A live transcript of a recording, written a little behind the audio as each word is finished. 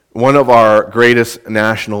One of our greatest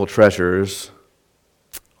national treasures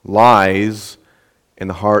lies in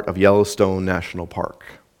the heart of Yellowstone National Park.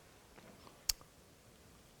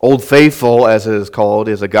 Old Faithful, as it is called,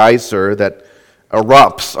 is a geyser that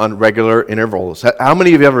erupts on regular intervals. How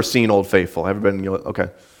many of you have ever seen Old Faithful? Have you been? Okay,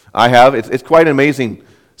 I have. It's quite an amazing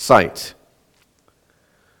sight.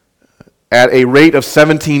 At a rate of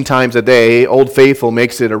 17 times a day, Old Faithful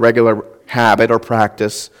makes it a regular habit or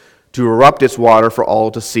practice to erupt its water for all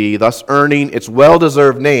to see, thus earning its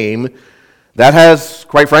well-deserved name that has,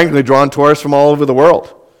 quite frankly, drawn tourists from all over the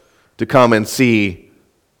world to come and see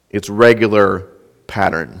its regular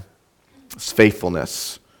pattern, its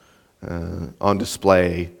faithfulness on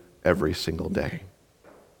display every single day.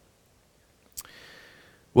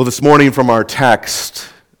 Well, this morning from our text,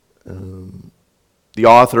 the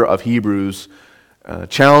author of Hebrews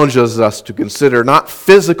challenges us to consider not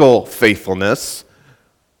physical faithfulness,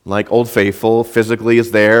 like Old Faithful physically is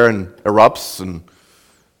there and erupts and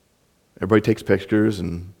everybody takes pictures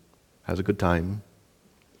and has a good time,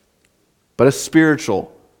 but a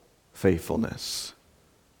spiritual faithfulness.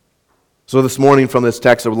 So this morning from this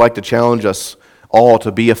text, I would like to challenge us all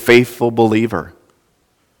to be a faithful believer.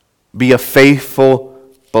 Be a faithful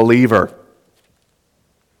believer.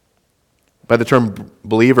 By the term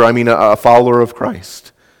believer, I mean a follower of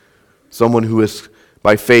Christ. Someone who has,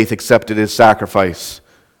 by faith, accepted his sacrifice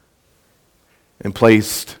and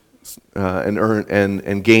placed and earned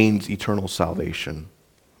and gained eternal salvation.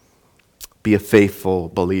 Be a faithful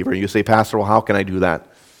believer. You say, Pastor, well, how can I do that?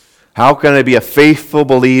 How can I be a faithful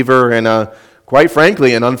believer in quite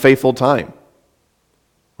frankly, an unfaithful time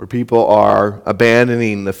where people are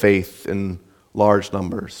abandoning the faith in large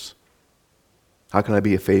numbers? How can I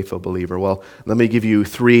be a faithful believer? Well, let me give you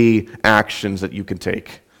 3 actions that you can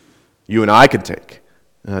take, you and I can take,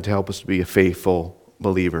 to help us to be faithful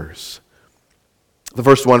believers. The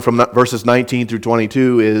first one from verses 19 through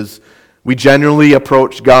 22 is we generally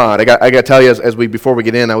approach God. I got to tell you, before we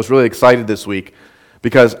get in, I was really excited this week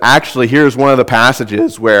because actually here's one of the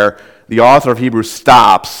passages where the author of Hebrews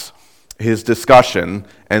stops his discussion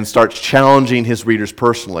and starts challenging his readers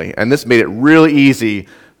personally. And this made it really easy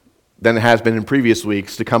than it has been in previous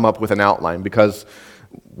weeks to come up with an outline, because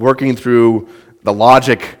working through the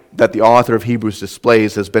logic that the author of Hebrews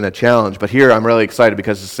displays has been a challenge. But here I'm really excited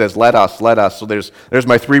because it says, let us. So there's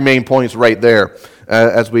my 3 main points right there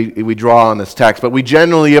as we draw on this text. But we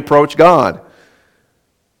generally approach God.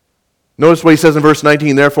 Notice what he says in verse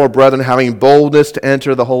 19, therefore, brethren, having boldness to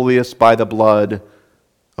enter the holiest by the blood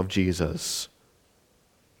of Jesus.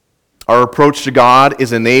 Our approach to God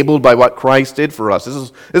is enabled by what Christ did for us.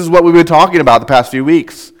 This is what we've been talking about the past few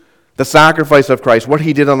weeks. The sacrifice of Christ, what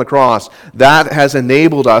he did on the cross, that has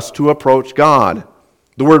enabled us to approach God.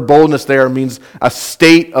 The word boldness there means a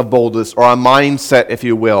state of boldness, or a mindset, if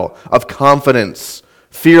you will, of confidence,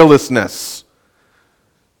 fearlessness.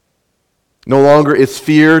 No longer is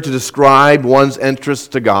fear to describe one's entrance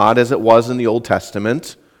to God as it was in the Old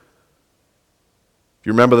Testament. If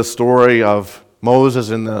you remember the story of Moses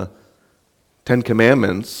in the 10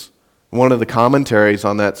 Commandments, one of the commentaries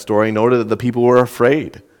on that story noted that the people were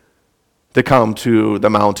afraid to come to the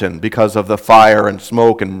mountain because of the fire and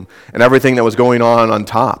smoke and everything that was going on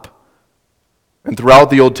top. And throughout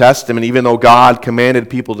the Old Testament, even though God commanded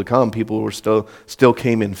people to come, people were still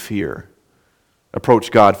came in fear.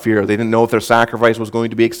 Approached God fear. They didn't know if their sacrifice was going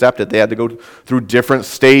to be accepted. They had to go through different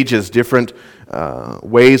stages, different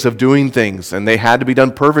ways of doing things, and they had to be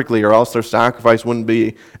done perfectly or else their sacrifice wouldn't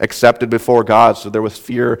be accepted before God. So there was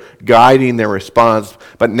fear guiding their response.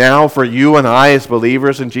 But now for you and I as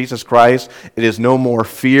believers in Jesus Christ, it is no more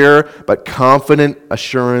fear, but confident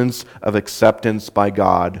assurance of acceptance by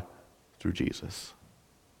God through Jesus.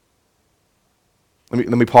 Let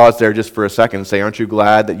me pause there just for a second and say, aren't you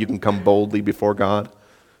glad that you can come boldly before God?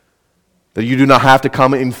 That you do not have to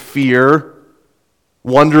come in fear,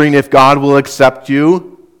 wondering if God will accept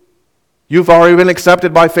you. You've already been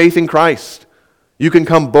accepted by faith in Christ. You can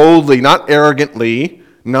come boldly, not arrogantly,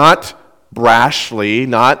 not brashly,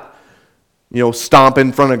 not stomp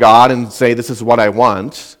in front of God and say, this is what I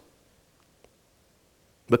want,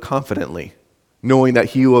 but confidently, knowing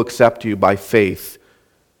that he will accept you by faith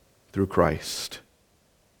through Christ.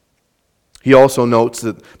 He also notes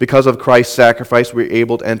that because of Christ's sacrifice, we're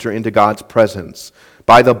able to enter into God's presence.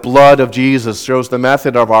 By the blood of Jesus shows the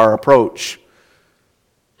method of our approach.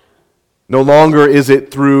 No longer is it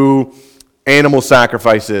through animal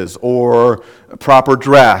sacrifices or proper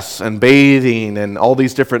dress and bathing and all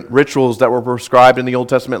these different rituals that were prescribed in the Old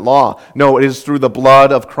Testament law. No, it is through the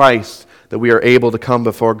blood of Christ that we are able to come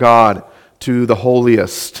before God to the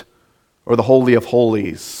holiest or the Holy of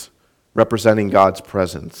Holies, representing God's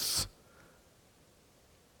presence.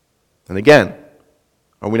 And again,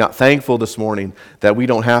 are we not thankful this morning that we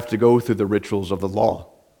don't have to go through the rituals of the law?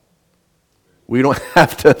 We don't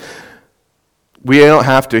have to.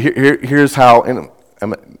 Here's how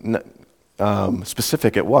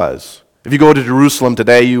specific it was. If you go to Jerusalem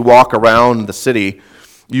today, you walk around the city,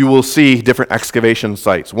 you will see different excavation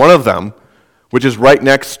sites. One of them, which is right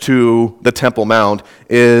next to the Temple Mount,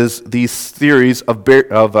 is these series of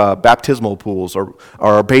baptismal pools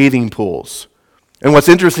or bathing pools. And what's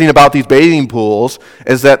interesting about these bathing pools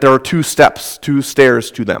is that there are two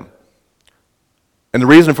stairs to them. And the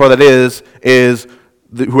reason for that is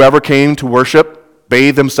whoever came to worship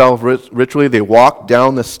bathed themselves ritually. They walked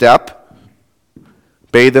down the step,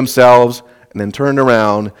 bathed themselves, and then turned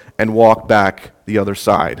around and walked back the other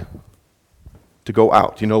side to go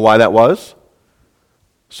out. You know why that was?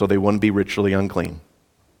 So they wouldn't be ritually unclean.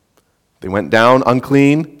 They went down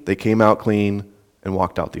unclean, they came out clean, and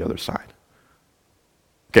walked out the other side.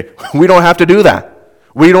 Okay, we don't have to do that.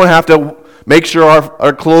 We don't have to make sure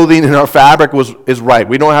our clothing and our fabric is right.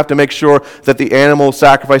 We don't have to make sure that the animal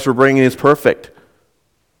sacrifice we're bringing is perfect.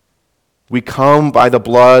 We come by the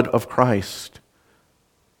blood of Christ.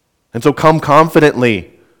 And so come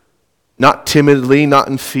confidently, not timidly, not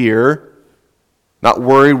in fear, not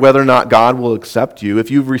worried whether or not God will accept you. If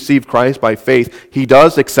you've received Christ by faith, He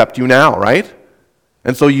does accept you now, right?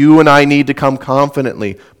 And so you and I need to come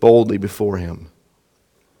confidently, boldly before Him.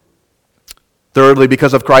 Thirdly,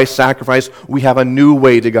 because of Christ's sacrifice, we have a new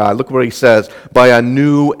way to God. Look what He says, by a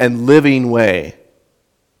new and living way,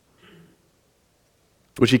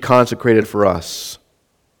 which He consecrated for us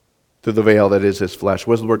through the veil that is His flesh.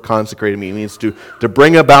 What does the word consecrated mean? It means to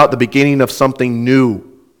bring about the beginning of something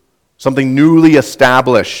new, something newly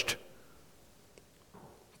established.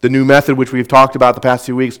 The new method which we've talked about the past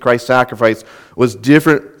few weeks, Christ's sacrifice, was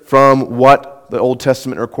different from what the Old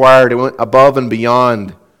Testament required. It went above and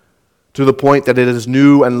beyond to the point that it is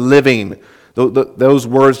new and living. Those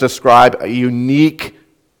words describe a unique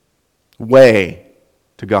way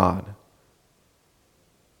to God.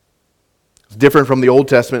 It's different from the Old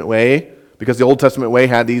Testament way, because the Old Testament way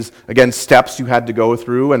had these, again, steps you had to go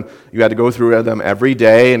through, and you had to go through them every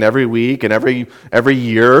day and every week and every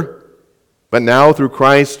year. But now through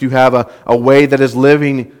Christ you have a way that is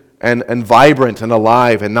living and vibrant and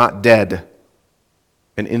alive and not dead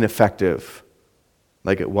and ineffective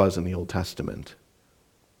like it was in the Old Testament.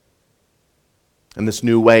 And this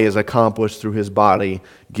new way is accomplished through His body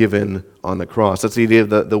given on the cross. That's the idea of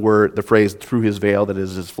the phrase, through His veil that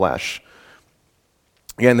is His flesh.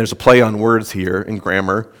 Again, there's a play on words here in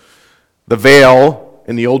grammar. The veil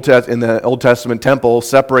in the Old Testament temple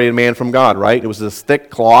separated man from God, right? It was this thick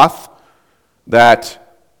cloth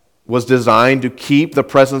that was designed to keep the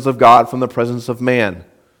presence of God from the presence of man.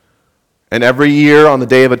 And every year on the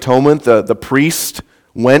Day of Atonement, the priest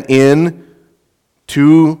went in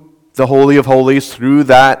to the Holy of Holies through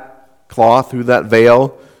that cloth, through that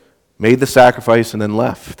veil, made the sacrifice, and then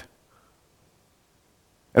left.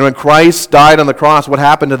 And when Christ died on the cross, what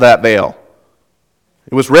happened to that veil?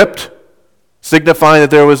 It was ripped, signifying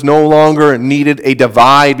that there was no longer needed a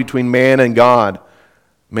divide between man and God.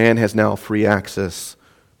 Man has now free access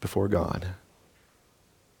before God.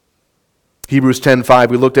 Hebrews 10:5,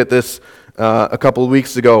 we looked at this a couple of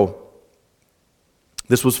weeks ago.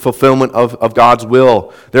 This was fulfillment of God's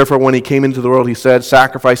will. Therefore, when He came into the world, He said,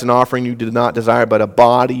 "Sacrifice and offering you did not desire, but a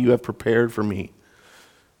body you have prepared for me."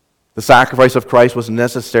 The sacrifice of Christ was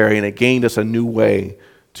necessary, and it gained us a new way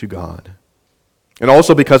to God. And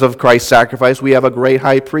also because of Christ's sacrifice, we have a great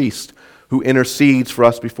high priest who intercedes for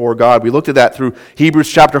us before God. We looked at that through Hebrews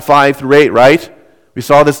chapter 5 through 8, right? We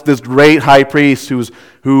saw this great high priest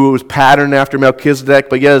who was patterned after Melchizedek,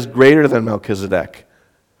 but yet is greater than Melchizedek,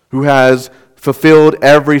 who has fulfilled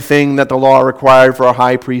everything that the law required for a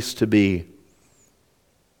high priest to be.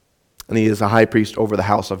 And He is a high priest over the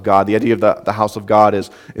house of God. The idea of the house of God is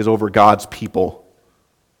over God's people,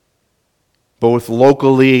 both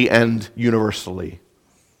locally and universally.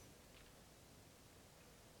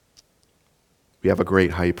 We have a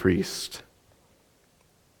great high priest.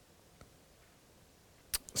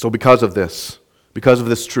 So because of this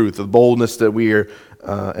truth, the boldness that we are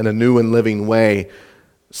in a new and living way,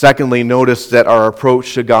 secondly, notice that our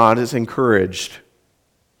approach to God is encouraged.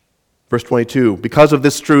 Verse 22, because of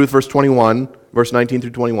this truth, verse 21, verse 19 through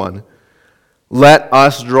 21, let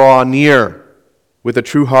us draw near with a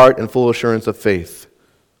true heart and full assurance of faith,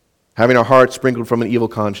 having our hearts sprinkled from an evil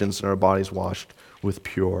conscience and our bodies washed with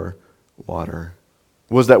pure water.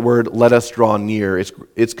 What was that word, let us draw near?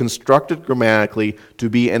 It's constructed grammatically to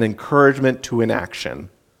be an encouragement to an action.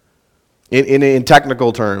 In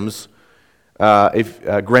technical terms,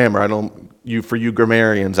 grammar, for you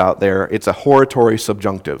grammarians out there, it's a hortatory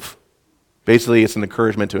subjunctive. Basically, it's an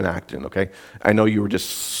encouragement to an action, okay? I know you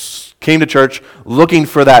came to church looking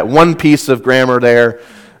for that one piece of grammar there.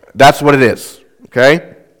 That's what it is,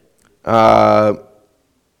 okay?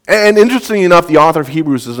 And interestingly enough, the author of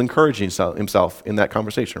Hebrews is encouraging himself in that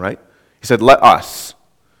conversation, right? He said, let us.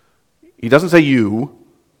 He doesn't say you.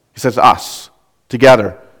 He says us,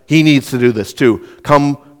 together. He needs to do this too.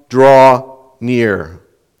 Come draw near.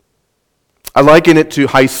 I liken it to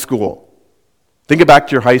high school. Think back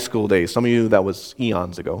to your high school days. Some of you, that was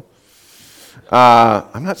eons ago.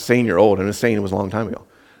 I'm not saying you're old. I'm just saying it was a long time ago.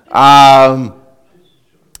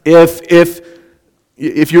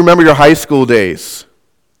 If you remember your high school days,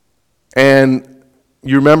 and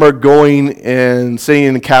you remember going and sitting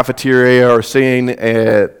in the cafeteria or sitting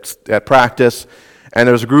at practice, and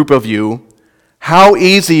there's a group of you, how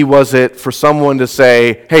easy was it for someone to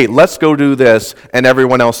say, hey, let's go do this, and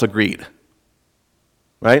everyone else agreed?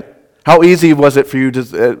 Right? How easy was it for you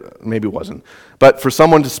to, maybe it wasn't, but for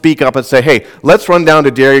someone to speak up and say, hey, let's run down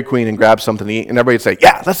to Dairy Queen and grab something to eat, and everybody would say,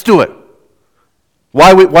 yeah, let's do it.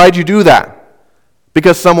 Why'd you do that?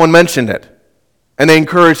 Because someone mentioned it. And they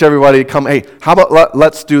encouraged everybody to come, hey, how about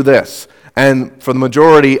let's do this? And for the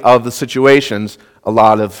majority of the situations, a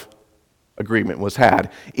lot of agreement was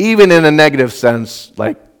had. Even in a negative sense,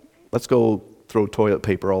 like, let's go throw toilet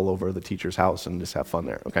paper all over the teacher's house and just have fun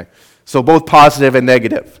there, okay? So both positive and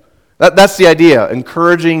negative. That's the idea,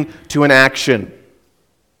 encouraging to an action.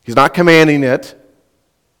 He's not commanding it.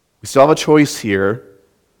 We still have a choice here,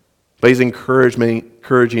 but he's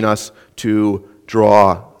encouraging us to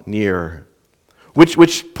draw near.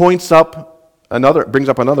 Which brings up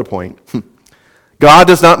another point. God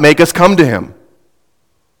does not make us come to him,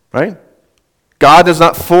 right? God does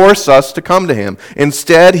not force us to come to him.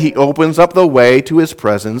 Instead, he opens up the way to his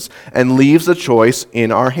presence and leaves the choice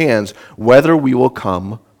in our hands, whether we will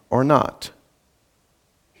come or not.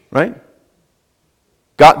 Right?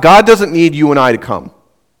 God doesn't need you and I to come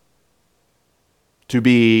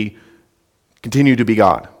to continue to be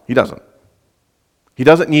God. He doesn't. He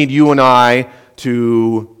doesn't need you and I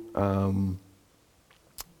to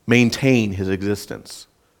maintain his existence.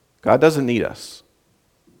 God doesn't need us.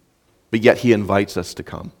 But yet he invites us to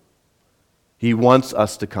come. He wants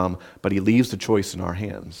us to come, but he leaves the choice in our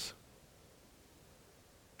hands.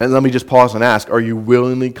 And let me just pause and ask, are you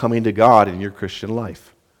willingly coming to God in your Christian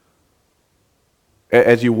life?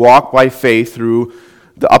 As you walk by faith through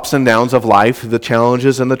the ups and downs of life, the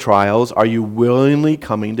challenges and the trials, are you willingly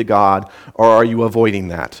coming to God, or are you avoiding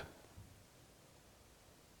that?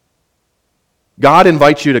 God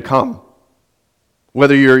invites you to come.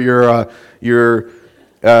 Whether you're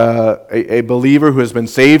a believer who has been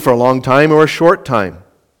saved for a long time or a short time,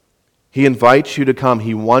 he invites you to come.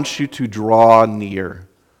 He wants you to draw near.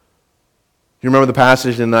 You remember the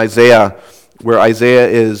passage in Isaiah where Isaiah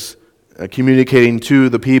is communicating to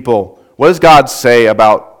the people. What does God say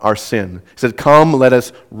about our sin? He said, come, let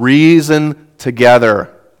us reason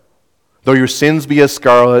together. Though your sins be as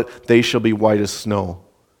scarlet, they shall be white as snow.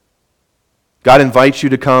 God invites you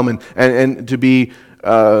to come and to be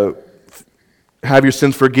have your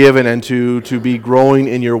sins forgiven and to be growing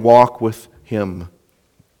in your walk with him.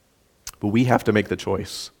 But we have to make the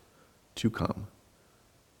choice to come.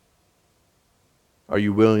 Are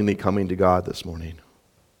you willingly coming to God this morning?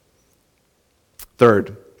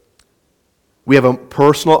 Third, we have a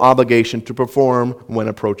personal obligation to perform when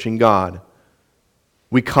approaching God.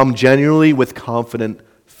 We come genuinely with confident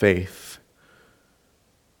faith.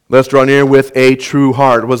 Let's draw near with a true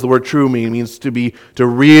heart. What does the word true mean? It means to be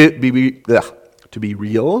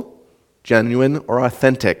real, genuine, or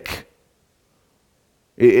authentic.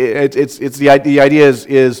 The idea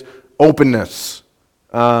is openness.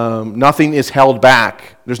 Nothing is held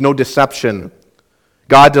back. There's no deception.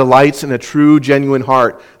 God delights in a true, genuine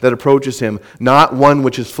heart that approaches him, not one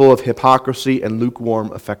which is full of hypocrisy and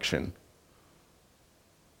lukewarm affection.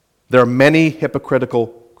 There are many hypocritical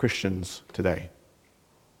Christians today.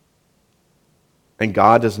 And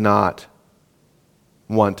God does not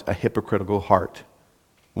want a hypocritical heart,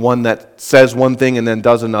 one that says one thing and then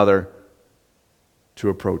does another, to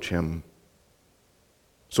approach him.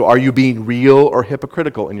 So are you being real or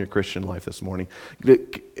hypocritical in your Christian life this morning?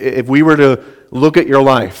 If we were to look at your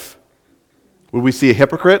life, would we see a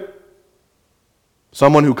hypocrite?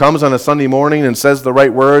 Someone who comes on a Sunday morning and says the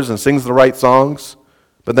right words and sings the right songs,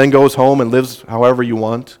 but then goes home and lives however you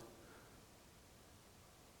want?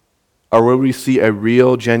 Or will we see a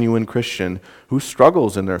real, genuine Christian who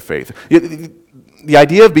struggles in their faith? The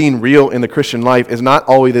idea of being real in the Christian life is not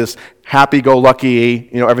always this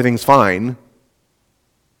happy-go-lucky, everything's fine.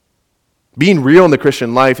 Being real in the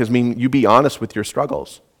Christian life is mean you be honest with your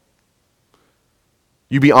struggles.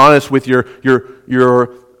 You be honest with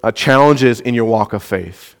your challenges in your walk of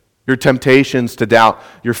faith, your temptations to doubt,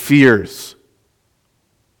 your fears.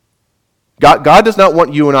 God does not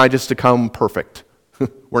want you and I just to come perfect.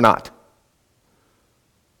 We're not.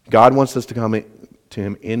 God wants us to come to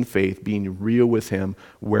Him in faith, being real with Him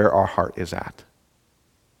where our heart is at.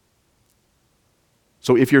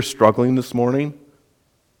 So if you're struggling this morning,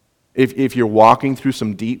 if you're walking through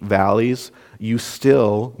some deep valleys, you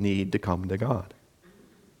still need to come to God.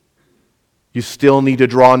 You still need to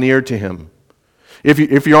draw near to Him. If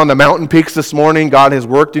you're on the mountain peaks this morning, God has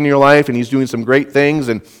worked in your life and He's doing some great things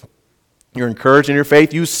and you're encouraged in your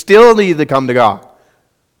faith, you still need to come to God.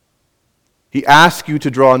 He asks you to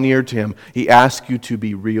draw near to Him. He asks you to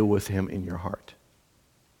be real with Him in your heart.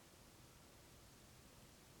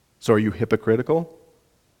 So are you hypocritical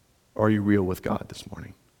or are you real with God this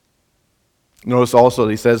morning? Notice also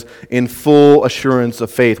that He says, in full assurance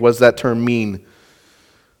of faith. What does that term mean?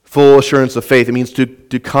 Full assurance of faith. It means to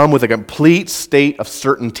come with a complete state of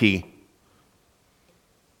certainty.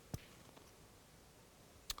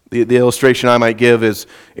 The illustration I might give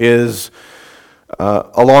is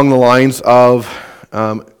along the lines of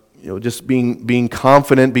just being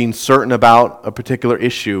confident, being certain about a particular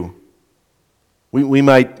issue. We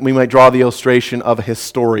might draw the illustration of a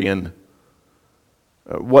historian.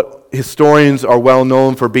 What historians are well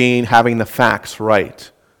known for having the facts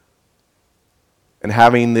right, and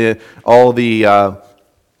having all the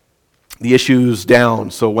issues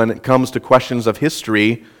down. So when it comes to questions of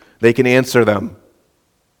history, they can answer them.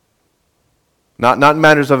 Not in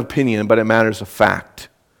matters of opinion, but in matters of fact.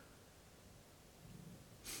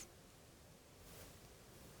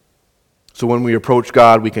 So when we approach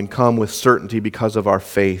God, we can come with certainty because of our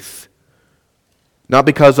faith. Not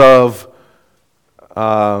because of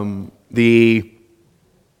the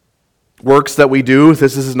works that we do.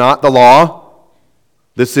 This is not the law.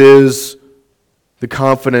 This is the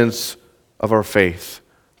confidence of our faith.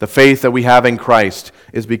 The faith that we have in Christ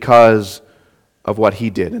is because of what He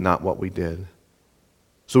did and not what we did.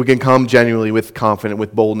 So we can come genuinely with confidence,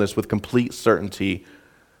 with boldness, with complete certainty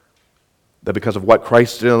that because of what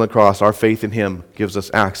Christ did on the cross, our faith in Him gives us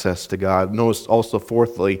access to God. Notice also,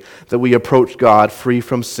 fourthly, that we approach God free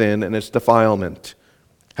from sin and its defilement,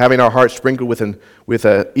 having our hearts sprinkled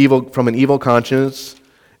from an evil conscience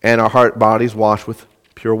and our heart bodies washed with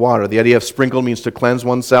pure water. The idea of sprinkle means to cleanse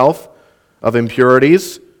oneself of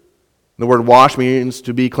impurities. The word wash means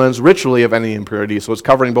to be cleansed ritually of any impurity, so it's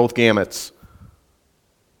covering both gamuts.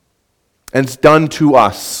 And it's done to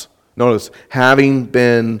us. Notice, having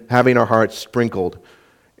our hearts sprinkled.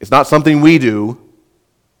 It's not something we do.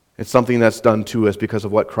 It's something that's done to us because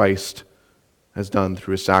of what Christ has done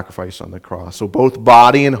through His sacrifice on the cross. So both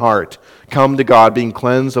body and heart come to God being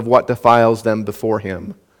cleansed of what defiles them before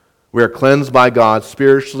Him. We are cleansed by God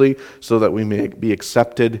spiritually so that we may be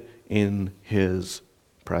accepted in His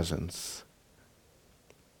presence.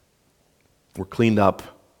 We're cleaned up.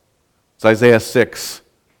 It's Isaiah 6.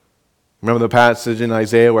 Remember the passage in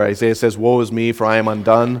Isaiah where Isaiah says, "Woe is me, for I am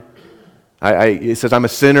undone." He says, "I'm a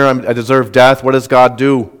sinner, I deserve death." What does God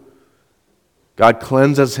do? God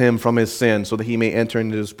cleanses him from his sin so that he may enter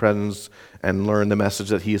into His presence and learn the message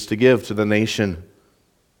that he is to give to the nation.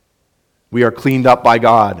 We are cleaned up by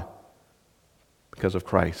God because of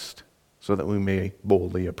Christ so that we may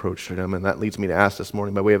boldly approach Him. And that leads me to ask this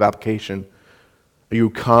morning by way of application, are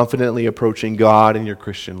you confidently approaching God in your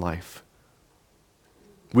Christian life?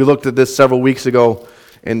 We looked at this several weeks ago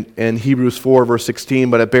in Hebrews 4, verse 16,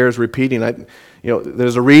 but it bears repeating.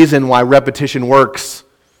 There's a reason why repetition works.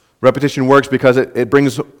 Repetition works because it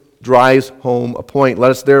drives home a point.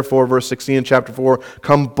 Let us therefore, verse 16 in chapter 4,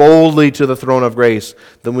 come boldly to the throne of grace,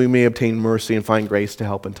 that we may obtain mercy and find grace to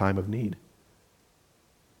help in time of need.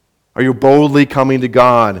 Are you boldly coming to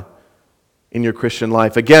God in your Christian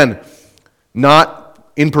life? Again, not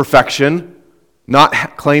in perfection,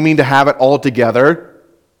 not claiming to have it all together,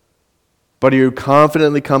 but are you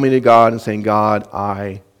confidently coming to God and saying, God,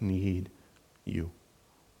 I need you.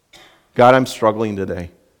 God, I'm struggling today.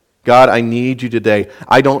 God, I need you today.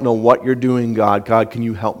 I don't know what you're doing, God. God, can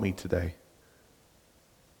you help me today?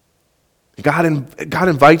 God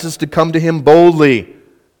invites us to come to Him boldly,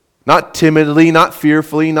 not timidly, not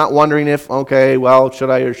fearfully, not wondering if, should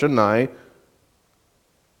I or shouldn't I?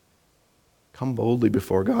 Come boldly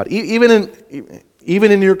before God. Even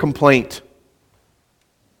in your complaint.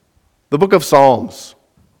 The book of Psalms.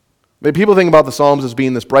 People think about the Psalms as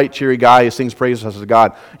being this bright, cheery guy who sings praises to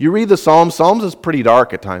God. You read the Psalms is pretty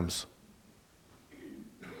dark at times.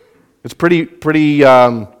 It's pretty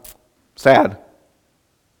sad.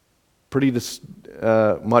 pretty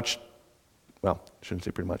much, well, I shouldn't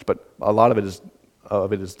say pretty much, but a lot of it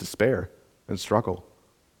is despair and struggle.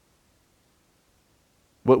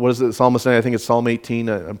 What is the psalmist saying? I think it's Psalm 18.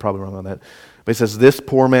 I'm probably wrong on that. But he says, this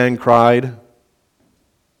poor man cried.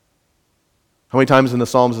 How many times in the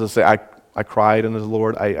Psalms does it say, I cried unto the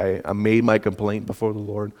Lord, I made my complaint before the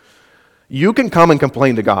Lord? You can come and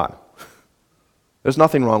complain to God. There's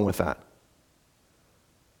nothing wrong with that.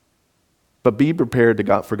 But be prepared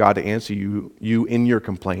for God to answer you in your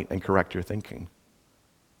complaint and correct your thinking.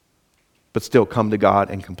 But still come to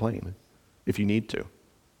God and complain if you need to.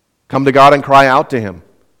 Come to God and cry out to Him.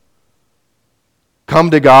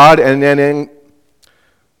 Come to God and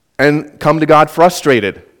come to God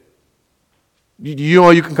frustrated. You know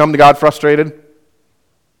you can come to God frustrated?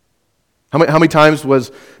 How many times was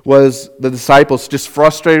the disciples just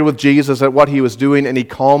frustrated with Jesus at what He was doing, and He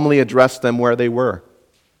calmly addressed them where they were?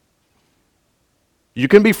 You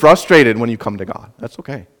can be frustrated when you come to God. That's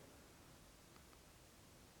okay.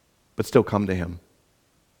 But still come to Him.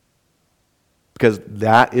 Because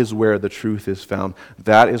that is where the truth is found.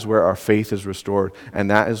 That is where our faith is restored. And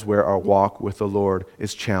that is where our walk with the Lord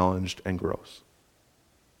is challenged and grows.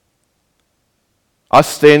 Us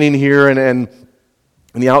standing here and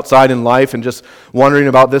in the outside in life and just wondering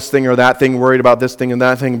about this thing or that thing, worried about this thing and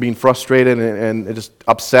that thing, being frustrated and just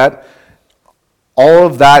upset, all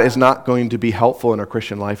of that is not going to be helpful in our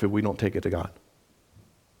Christian life if we don't take it to God.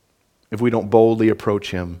 If we don't boldly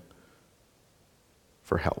approach Him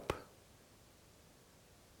for help.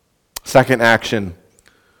 Second action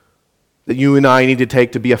that you and I need to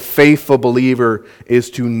take to be a faithful believer is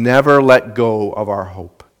to never let go of our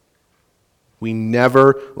hope. We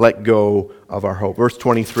never let go of our hope. Verse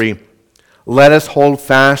 23, let us hold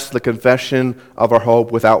fast the confession of our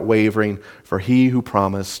hope without wavering, for He who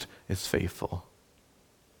promised is faithful.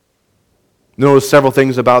 Notice several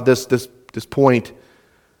things about this point.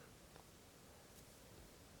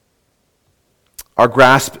 Our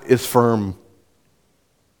grasp is firm.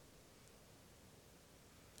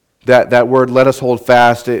 That word, let us hold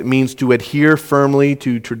fast, it means to adhere firmly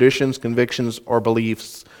to traditions, convictions, or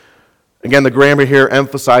beliefs. Again, the grammar here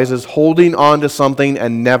emphasizes holding on to something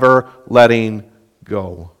and never letting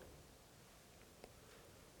go.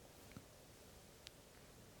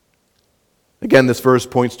 Again, this verse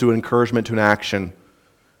points to an encouragement to an action.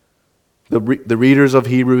 The readers of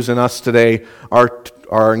Hebrews and us today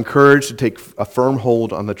are encouraged to take a firm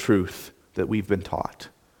hold on the truth that we've been taught.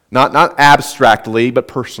 Not abstractly, but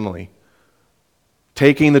personally.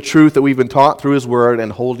 Taking the truth that we've been taught through His Word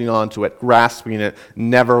and holding on to it, grasping it,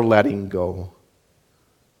 never letting go.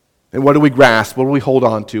 And what do we grasp? What do we hold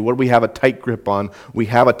on to? What do we have a tight grip on? We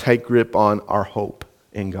have a tight grip on our hope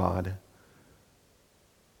in God.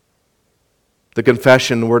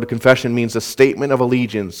 The word confession means a statement of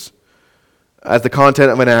allegiance as the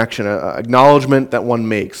content of an action, an acknowledgement that one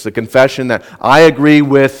makes, a confession that I agree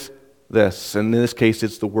with this. And in this case,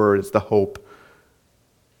 it's the Word, it's the hope.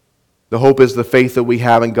 The hope is the faith that we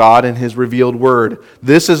have in God and His revealed Word.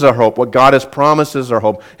 This is our hope. What God has promised is our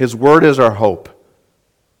hope. His Word is our hope.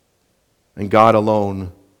 And God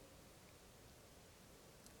alone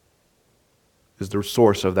is the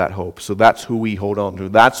source of that hope. So that's who we hold on to.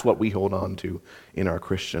 That's what we hold on to in our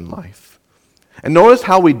Christian life. And notice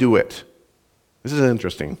how we do it. This is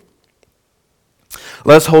interesting.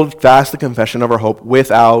 Let's hold fast the confession of our hope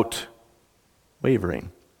without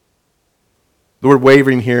wavering. The word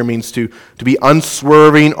wavering here means to be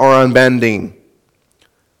unswerving or unbending.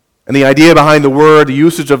 And the idea behind the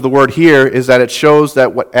usage of the word here is that it shows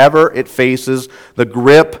that whatever it faces, the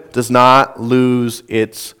grip does not lose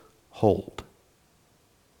its hold.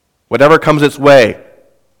 Whatever comes its way,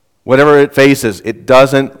 whatever it faces, it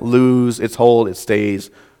doesn't lose its hold, it stays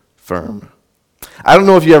firm. I don't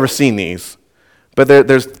know if you've ever seen these, but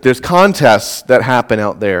there's contests that happen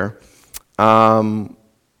out there.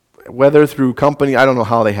 Whether through company, I don't know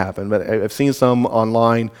how they happen, but I've seen some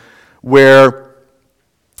online where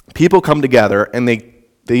people come together and they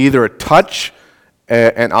either touch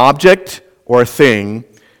an object or a thing,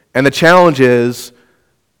 and the challenge is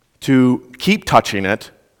to keep touching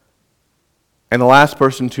it, and the last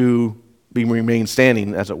person to remain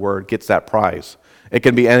standing, as it were, gets that prize. It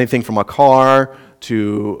can be anything from a car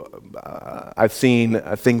to, I've seen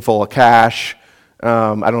a thing full of cash.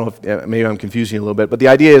 I don't know if maybe I'm confusing you a little bit, but the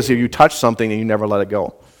idea is you touch something and you never let it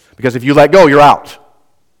go. Because if you let go, you're out,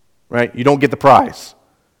 right? You don't get the prize.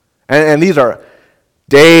 And these are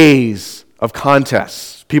days of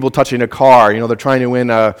contests. People touching a car, they're trying to win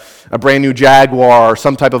a brand new Jaguar or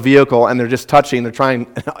some type of vehicle, and they're just touching, they're trying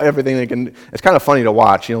everything they can. It's kind of funny to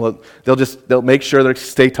watch. They'll make sure they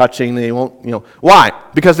stay touching. They won't, why?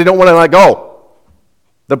 Because they don't want to let go.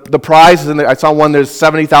 The prize is in there. I saw one, there's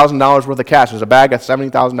 $70,000 worth of cash. There's a bag of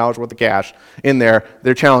 $70,000 worth of cash in there.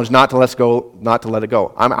 They're challenged not to let it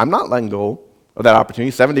go. I'm not letting go of that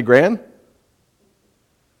opportunity. 70 grand?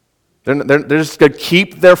 They're just going to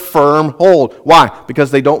keep their firm hold. Why? Because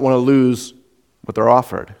they don't want to lose what they're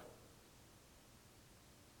offered.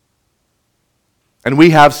 And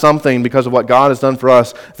we have something because of what God has done for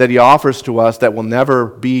us that He offers to us that will never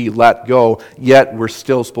be let go, yet we're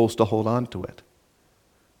still supposed to hold on to it.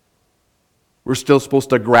 We're still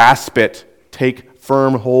supposed to grasp it, take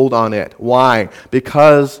firm hold on it. Why?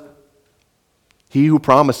 Because He who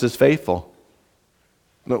promised is faithful.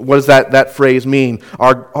 What does that phrase mean?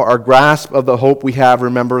 Our grasp of the hope we have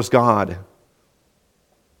remembers God.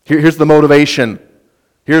 Here's the motivation.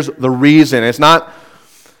 Here's the reason. It's not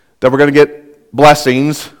that we're going to get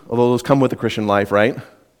blessings, although those come with the Christian life, right?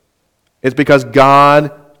 It's because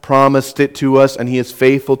God promised it to us, and He is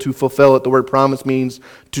faithful to fulfill it. The word promise means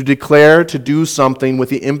to declare, to do something with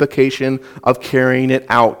the implication of carrying it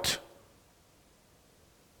out.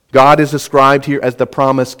 God is described here as the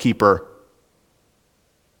promise keeper,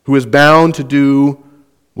 who is bound to do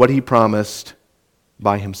what He promised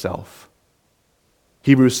by Himself.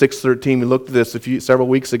 Hebrews 6:13, we looked at this several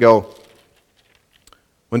weeks ago.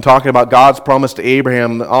 When talking about God's promise to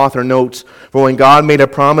Abraham, the author notes, "For when God made a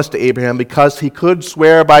promise to Abraham, because He could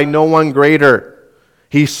swear by no one greater,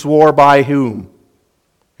 He swore by whom?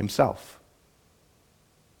 Himself."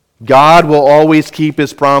 God will always keep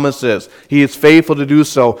His promises. He is faithful to do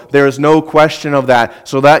so. There is no question of that.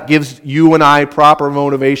 So that gives you and I proper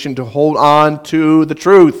motivation to hold on to the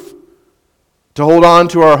truth, to hold on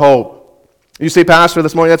to our hope. You say, "Pastor,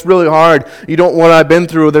 this morning, that's really hard. You don't know what I've been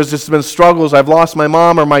through. There's just been struggles. I've lost my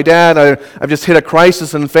mom or my dad. I've just hit a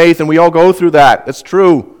crisis in faith," and we all go through that. It's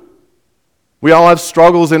true. We all have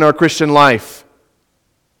struggles in our Christian life.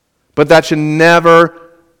 But that should never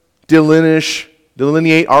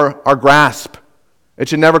delineate our grasp. It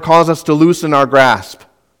should never cause us to loosen our grasp.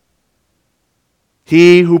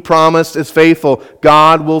 He who promised is faithful.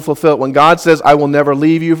 God will fulfill it. When God says, "I will never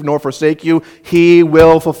leave you nor forsake you," He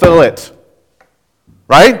will fulfill it.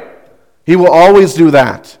 Right? He will always do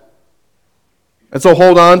that. And so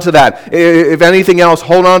hold on to that. If anything else,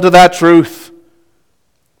 hold on to that truth.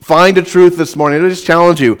 Find a truth this morning. I just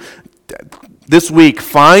challenge you. This week,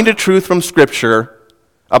 find a truth from Scripture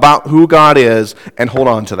about who God is and hold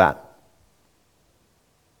on to that.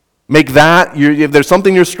 Make that, if there's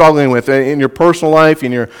something you're struggling with in your personal life,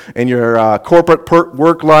 in your corporate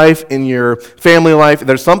work life, in your family life, if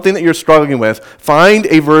there's something that you're struggling with, find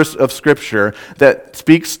a verse of Scripture that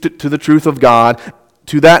speaks to the truth of God,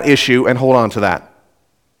 to that issue, and hold on to that.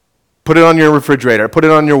 Put it on your refrigerator. Put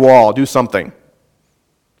it on your wall. Do something.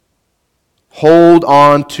 Hold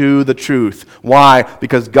on to the truth. Why?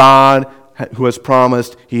 Because God, who has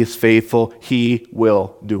promised, He is faithful. He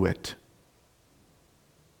will do it.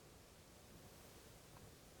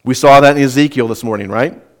 We saw that in Ezekiel this morning,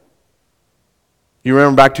 right? You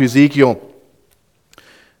remember back to Ezekiel.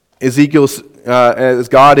 Ezekiel, as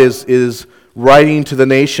God is writing to the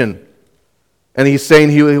nation, and He's saying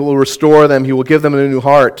He will restore them. He will give them a new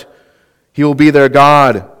heart. He will be their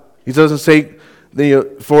God. He doesn't say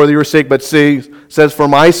for your sake, but says for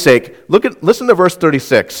my sake. Listen to verse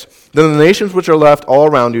 36. "Then the nations which are left all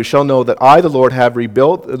around you shall know that I, the Lord, have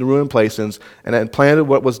rebuilt the ruined places and have planted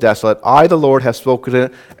what was desolate. I, the Lord, have spoken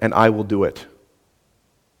it, and I will do it."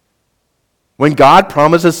 When God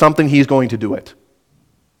promises something, He's going to do it.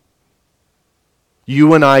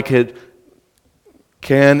 You and I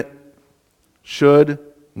should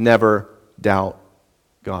never doubt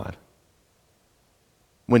God.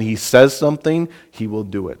 When He says something, He will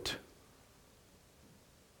do it.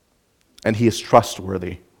 And He is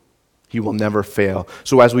trustworthy. He will never fail.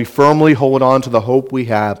 So as we firmly hold on to the hope we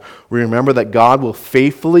have, we remember that God will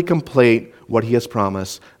faithfully complete what He has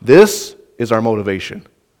promised. This is our motivation,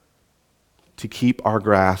 to keep our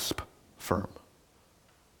grasp firm.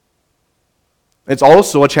 It's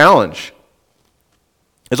also a challenge.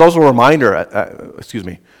 It's also a reminder,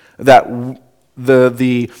 that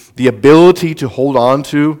the ability to hold on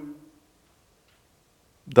to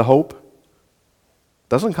the hope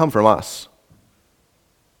doesn't come from us.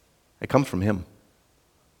 It comes from Him.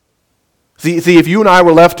 See, if you and I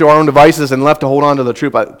were left to our own devices and left to hold on to the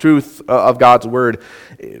truth of God's Word,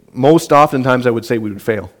 most oftentimes I would say we would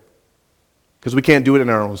fail. Because we can't do it in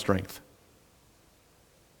our own strength.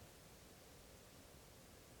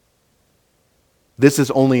 This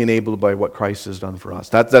is only enabled by what Christ has done for us.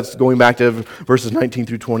 That's going back to verses 19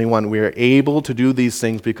 through 21. We are able to do these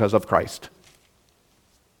things because of Christ,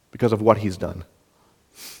 because of what he's done.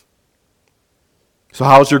 So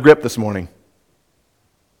how's your grip this morning?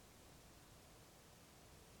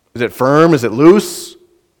 Is it firm? Is it loose?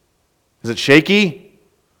 Is it shaky?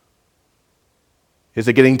 Is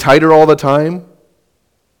it getting tighter all the time?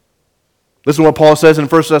 Listen to what Paul says in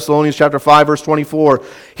 1 Thessalonians chapter 5, verse 24.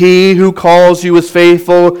 He who calls you is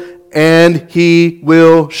faithful, and he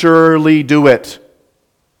will surely do it.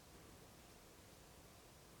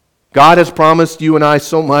 God has promised you and I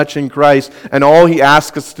so much in Christ, and all he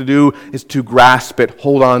asks us to do is to grasp it,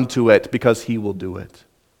 hold on to it, because he will do it.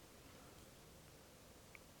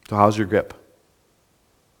 So how's your grip?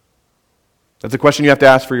 That's a question you have to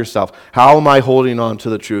ask for yourself. How am I holding on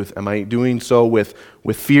to the truth? Am I doing so with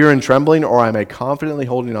fear and trembling, or am I confidently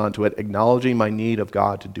holding on to it, acknowledging my need of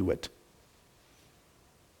God to do it?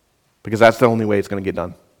 Because that's the only way it's going to get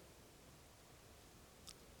done.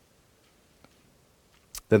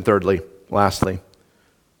 Then thirdly, lastly,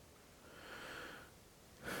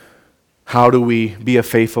 how do we be a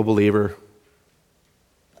faithful believer?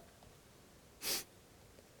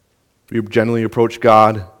 We generally approach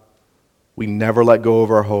God. We never let go of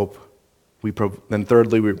our hope. Then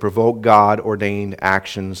thirdly, we provoke God-ordained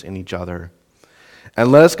actions in each other.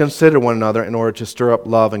 And let us consider one another in order to stir up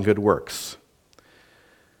love and good works.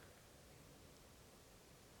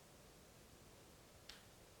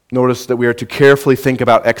 Notice that we are to carefully think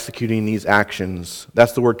about executing these actions.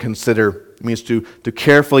 That's the word consider. It means to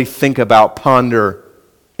carefully think about, ponder,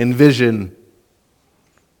 envision.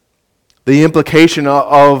 The implication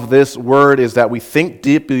of this word is that we think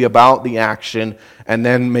deeply about the action and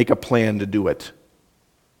then make a plan to do it.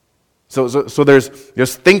 So there's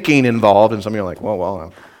thinking involved, and some of you are like,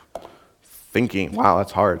 well, thinking, wow,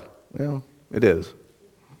 that's hard. Well, it is.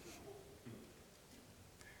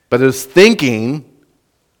 But there's thinking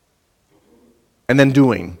and then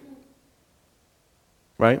doing.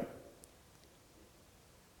 Right?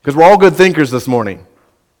 Because we're all good thinkers this morning.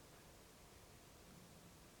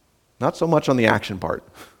 Not so much on the action part.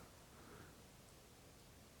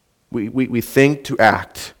 We think to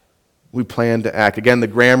act. We plan to act. Again, the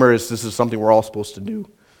grammar is this is something we're all supposed to do.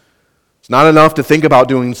 It's not enough to think about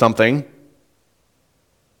doing something.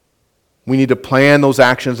 We need to plan those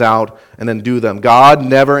actions out and then do them. God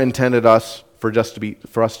never intended us for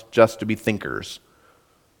us just to be thinkers.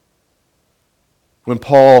 When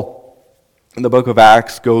Paul, in the book of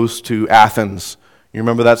Acts, goes to Athens, you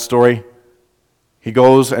remember that story? He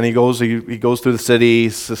goes through the city.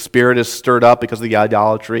 The spirit is stirred up because of the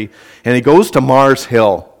idolatry. And he goes to Mars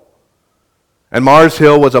Hill. And Mars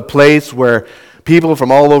Hill was a place where people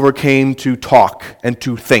from all over came to talk and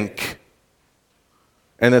to think.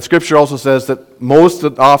 And the scripture also says that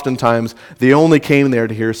oftentimes they only came there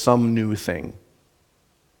to hear some new thing.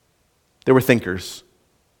 They were thinkers.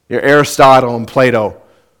 Aristotle and Plato.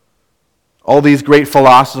 All these great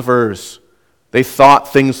philosophers. They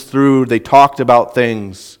thought things through. They talked about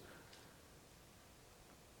things.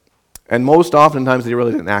 And most oftentimes they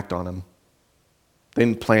really didn't act on them. They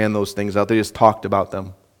didn't plan those things out. They just talked about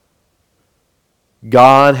them.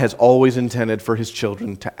 God has always intended for his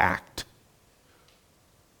children to act,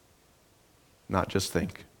 not just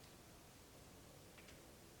think.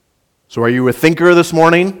 So are you a thinker this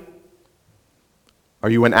morning? Are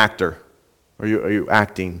you an actor? Are you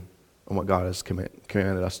acting on what God has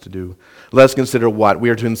commanded us to do? Let us consider what? We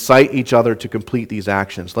are to incite each other to complete these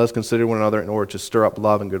actions. Let us consider one another in order to stir up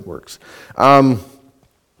love and good works.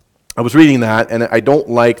 I was reading that, and I don't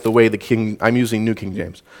like the way I'm using New King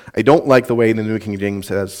James. I don't like the way the New King James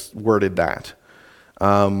has worded that.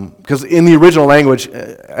 Because in the original language,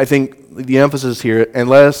 I think the emphasis here, and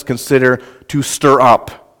let us consider to stir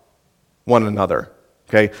up one another.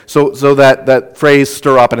 Okay, so that phrase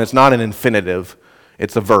 "stir up," and it's not an infinitive;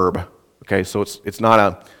 it's a verb. Okay, so it's not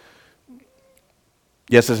a.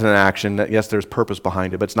 Yes, it's an action. Yes, there's purpose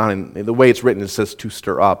behind it, but it's not in the way it's written. It says to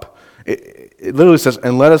stir up. It literally says,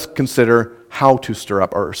 and let us consider how to stir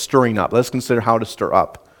up, or stirring up. Let's consider how to stir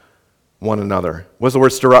up one another. What does the word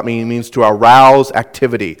stir up mean? It means to arouse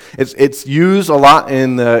activity. It's used a lot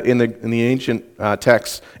in the ancient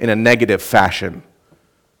texts in a negative fashion,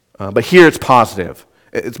 but here it's positive.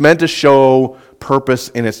 It's meant to show purpose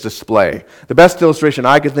in its display. The best illustration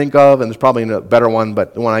I could think of, and there's probably a better one,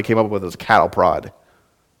 but the one I came up with is a cattle prod.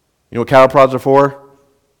 You know what cattle prods are for?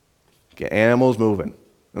 Get animals moving.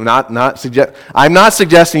 I'm not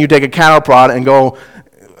suggesting you take a cattle prod and go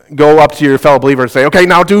up to your fellow believer and say, okay,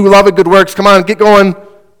 now do love and good works. Come on, get going.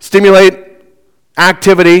 Stimulate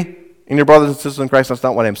activity in your brothers and sisters in Christ. That's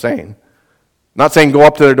not what I'm saying. Not saying go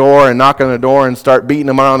up to their door and knock on their door and start beating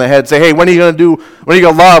them around the head. Say, hey, when are you going to do? When are you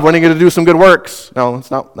going to love? When are you going to do some good works? No, that's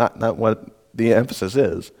not what the emphasis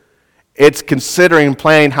is. It's considering,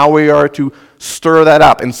 planning how we are to stir that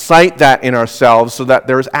up, incite that in ourselves so that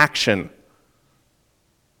there's action.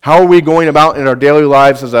 How are we going about in our daily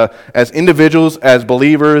lives as individuals, as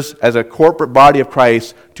believers, as a corporate body of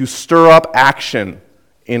Christ to stir up action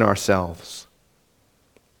in ourselves?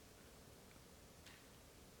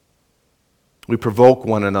 We provoke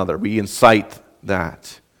one another. We incite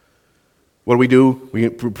that. What do? We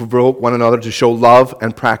provoke one another to show love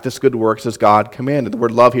and practice good works as God commanded. The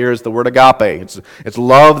word love here is the word agape. It's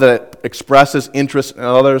love that expresses interest in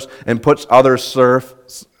others and puts others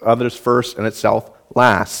first and itself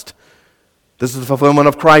last. This is the fulfillment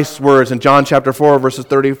of Christ's words in John chapter 4, verses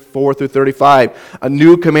 34 through 35. A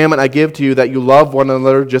new commandment I give to you, that you love one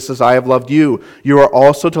another just as I have loved you. You are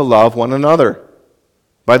also to love one another.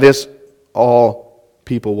 By this, all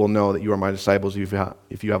people will know that you are my disciples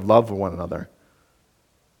if you have love for one another.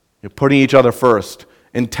 You're putting each other first,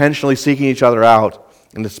 intentionally seeking each other out,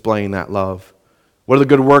 and displaying that love. What do the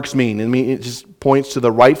good works mean? It just points to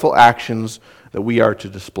the rightful actions that we are to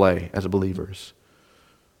display as believers.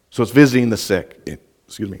 So it's visiting the sick.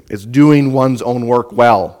 It's doing one's own work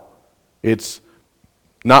well. It's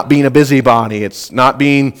not being a busybody. It's not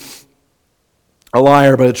being a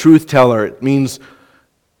liar, but a truth teller. It means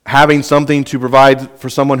having something to provide for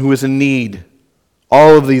someone who is in need.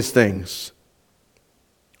 All of these things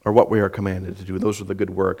are what we are commanded to do. Those are the good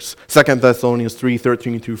works. 2 Thessalonians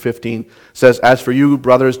 3:13 through 15 says, as for you,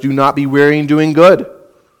 brothers, do not be weary in doing good.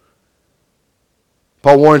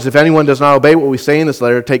 Paul warns, if anyone does not obey what we say in this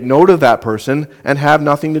letter, take note of that person and have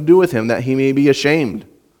nothing to do with him, that he may be ashamed.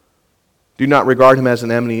 Do not regard him as an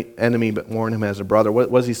enemy, but warn him as a brother.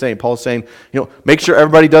 What is he saying? Paul's saying, make sure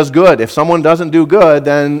everybody does good. If someone doesn't do good,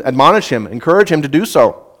 then admonish him, encourage him to do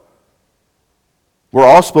so. We're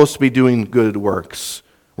all supposed to be doing good works.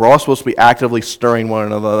 We're all supposed to be actively stirring one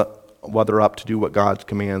another up to do what God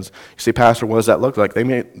commands. You say, Pastor, what does that look like?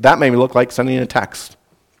 That may look like sending a text,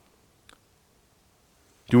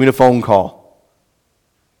 doing a phone call.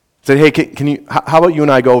 Say, hey, how about you and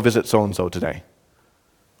I go visit so-and-so today?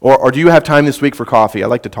 Or do you have time this week for coffee? I'd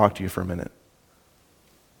like to talk to you for a minute.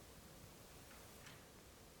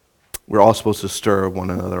 We're all supposed to stir one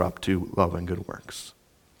another up to love and good works.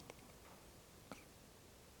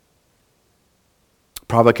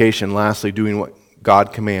 Provocation, lastly, doing what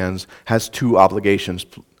God commands, has two obligations: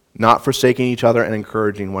 not forsaking each other and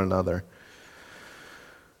encouraging one another.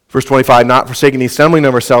 Verse 25, not forsaking the assembling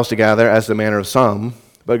of ourselves together as the manner of some,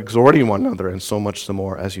 but exhorting one another, and so much the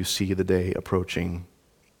more as you see the day approaching.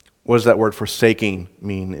 What does that word forsaking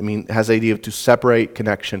mean? It has the idea of to separate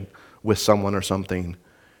connection with someone or something.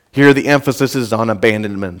 Here the emphasis is on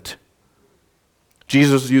abandonment.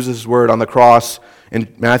 Jesus uses this word on the cross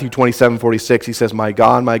in Matthew 27:46. He says, my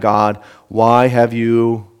God, why have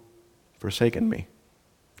you forsaken me?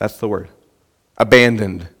 That's the word.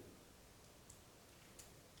 Abandoned.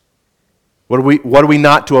 What are we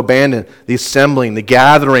not to abandon? The assembling, the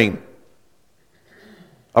gathering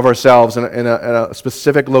of ourselves in a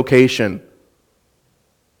specific location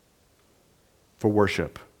for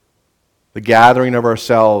worship. The gathering of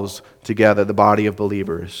ourselves together, the body of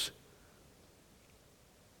believers.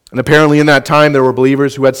 And apparently in that time there were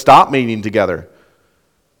believers who had stopped meeting together,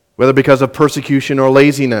 whether because of persecution or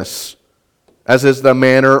laziness, as is the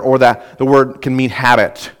manner, or that the word can mean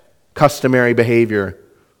habit, customary behavior.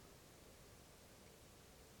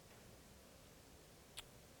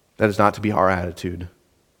 That is not to be our attitude.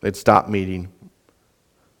 They'd stop meeting.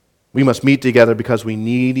 We must meet together because we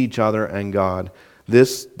need each other and God.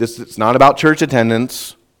 This it's not about church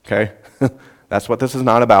attendance, okay? That's what this is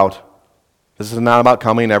not about. This is not about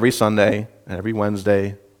coming every Sunday and every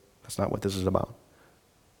Wednesday. That's not what this is about.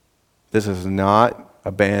 This is not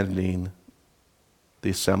abandoning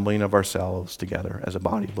the assembling of ourselves together as a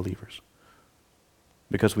body of believers.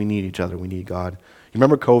 Because we need each other, we need God. You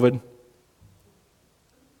remember COVID?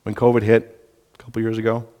 When COVID hit a couple years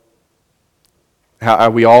ago? How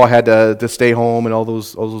we all had to stay home and all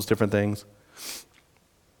those different things.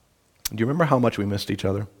 Do you remember how much we missed each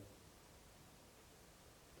other?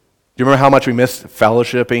 Do you remember how much we missed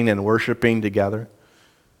fellowshipping and worshiping together?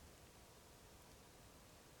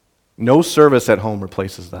 No service at home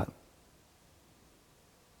replaces that.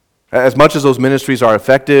 As much as those ministries are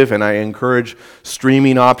effective, and I encourage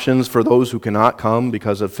streaming options for those who cannot come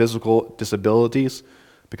because of physical disabilities,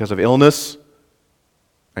 because of illness,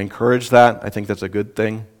 I encourage that. I think that's a good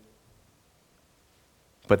thing.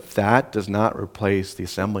 But that does not replace the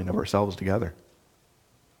assembling of ourselves together.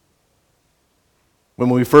 When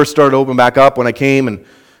we first started open back up, when I came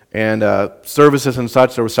and services and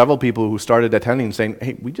such, there were several people who started attending saying,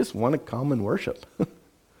 hey, we just want to come and worship.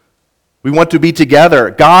 We want to be together.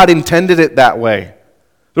 God intended it that way.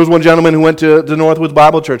 There was one gentleman who went to the Northwoods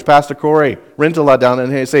Bible Church, Pastor Corey Rintala down,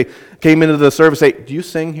 and he came into the service, say, do you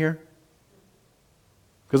sing here?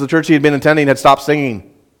 Because the church he had been attending had stopped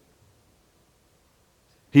singing.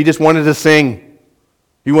 He just wanted to sing.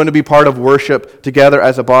 He wanted to be part of worship together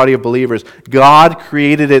as a body of believers. God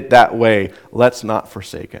created it that way. Let's not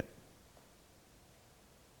forsake it.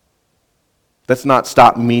 Let's not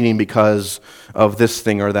stop meeting because of this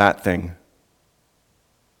thing or that thing.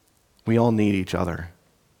 We all need each other.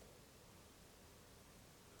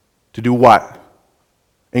 To do what?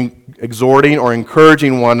 Exhorting or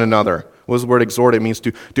encouraging one another. What does the word exhort? It means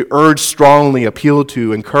to urge strongly, appeal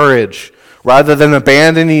to, encourage. Rather than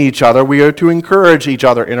abandoning each other, we are to encourage each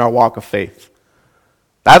other in our walk of faith.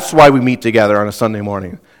 That's why we meet together on a Sunday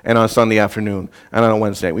morning and on a Sunday afternoon and on a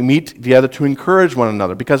Wednesday. We meet together to encourage one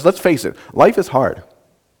another because, let's face it, life is hard.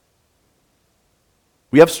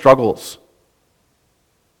 We have struggles.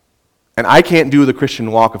 And I can't do the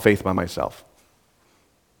Christian walk of faith by myself.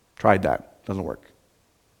 Tried that. Doesn't work.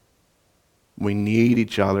 We need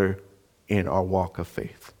each other in our walk of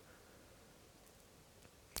faith.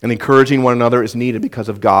 And encouraging one another is needed because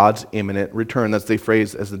of God's imminent return. That's the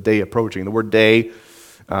phrase as the day approaching. The word day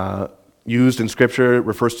used in Scripture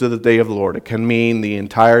refers to the day of the Lord. It can mean the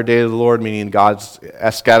entire day of the Lord, meaning God's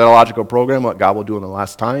eschatological program, what God will do in the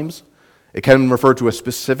last times. It can refer to a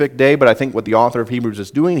specific day, but I think what the author of Hebrews is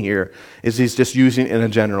doing here is he's just using it in a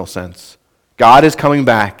general sense. God is coming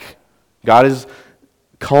back. God is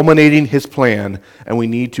culminating his plan, and we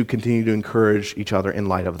need to continue to encourage each other in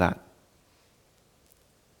light of that.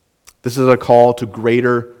 This is a call to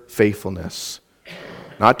greater faithfulness,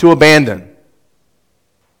 not to abandon,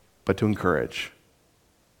 but to encourage.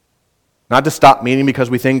 Not to stop meeting because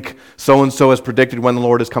we think so-and-so has predicted when the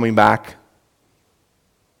Lord is coming back.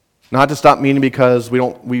 Not to stop meeting because we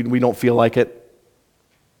don't feel like it.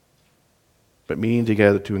 But meeting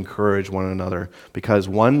together to encourage one another. Because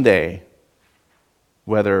one day,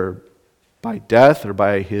 whether by death or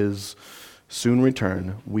by his soon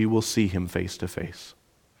return, we will see him face to face.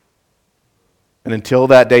 And until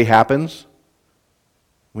that day happens,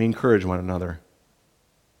 we encourage one another.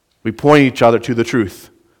 We point each other to the truth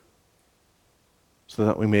so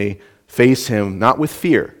that we may face him not with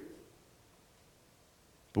fear,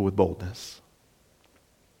 but with boldness.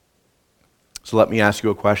 So let me ask you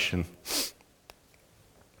a question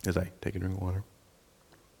as I take a drink of water.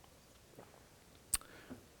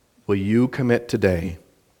 Will you commit today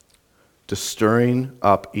to stirring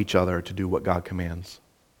up each other to do what God commands?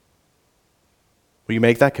 Will you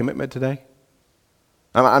make that commitment today?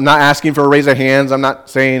 I'm not asking for a raise of hands. I'm not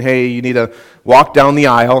saying, hey, you need to walk down the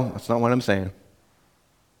aisle. That's not what I'm saying.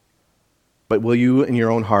 But will you, in your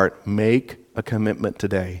own heart, make a commitment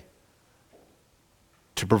today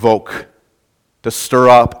to provoke, to stir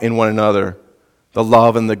up in one another the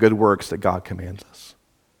love and the good works that God commands us?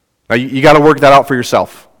 Now, you got to work that out for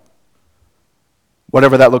yourself,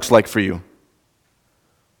 whatever that looks like for you.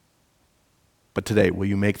 But today, will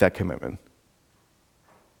you make that commitment?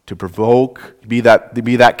 To provoke, be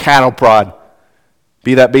that cattle prod,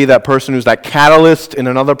 be that person who's that catalyst in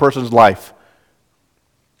another person's life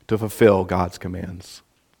to fulfill God's commands.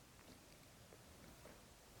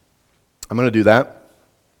 I'm going to do that.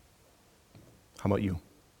 How about you?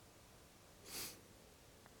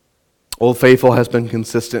 Old Faithful has been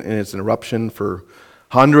consistent in its eruption for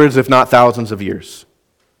hundreds, if not thousands of years.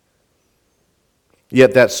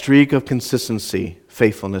 Yet that streak of consistency,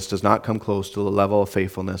 faithfulness, does not come close to the level of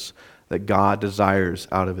faithfulness that God desires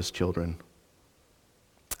out of his children.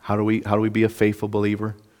 How do we be a faithful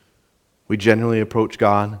believer? We genuinely approach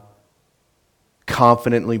God,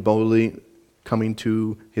 confidently, boldly coming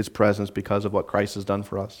to his presence because of what Christ has done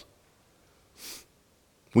for us.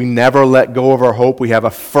 We never let go of our hope. We have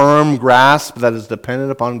a firm grasp that is dependent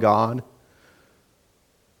upon God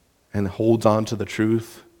and holds on to the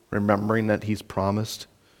truth, remembering that he's promised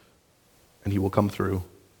and he will come through.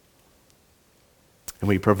 And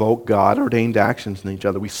we provoke God-ordained actions in each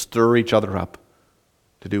other. We stir each other up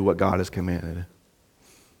to do what God has commanded.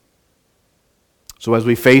 So as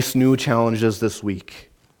we face new challenges this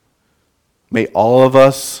week, may all of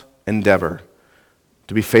us endeavor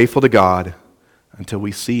to be faithful to God until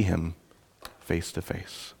we see him face to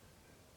face.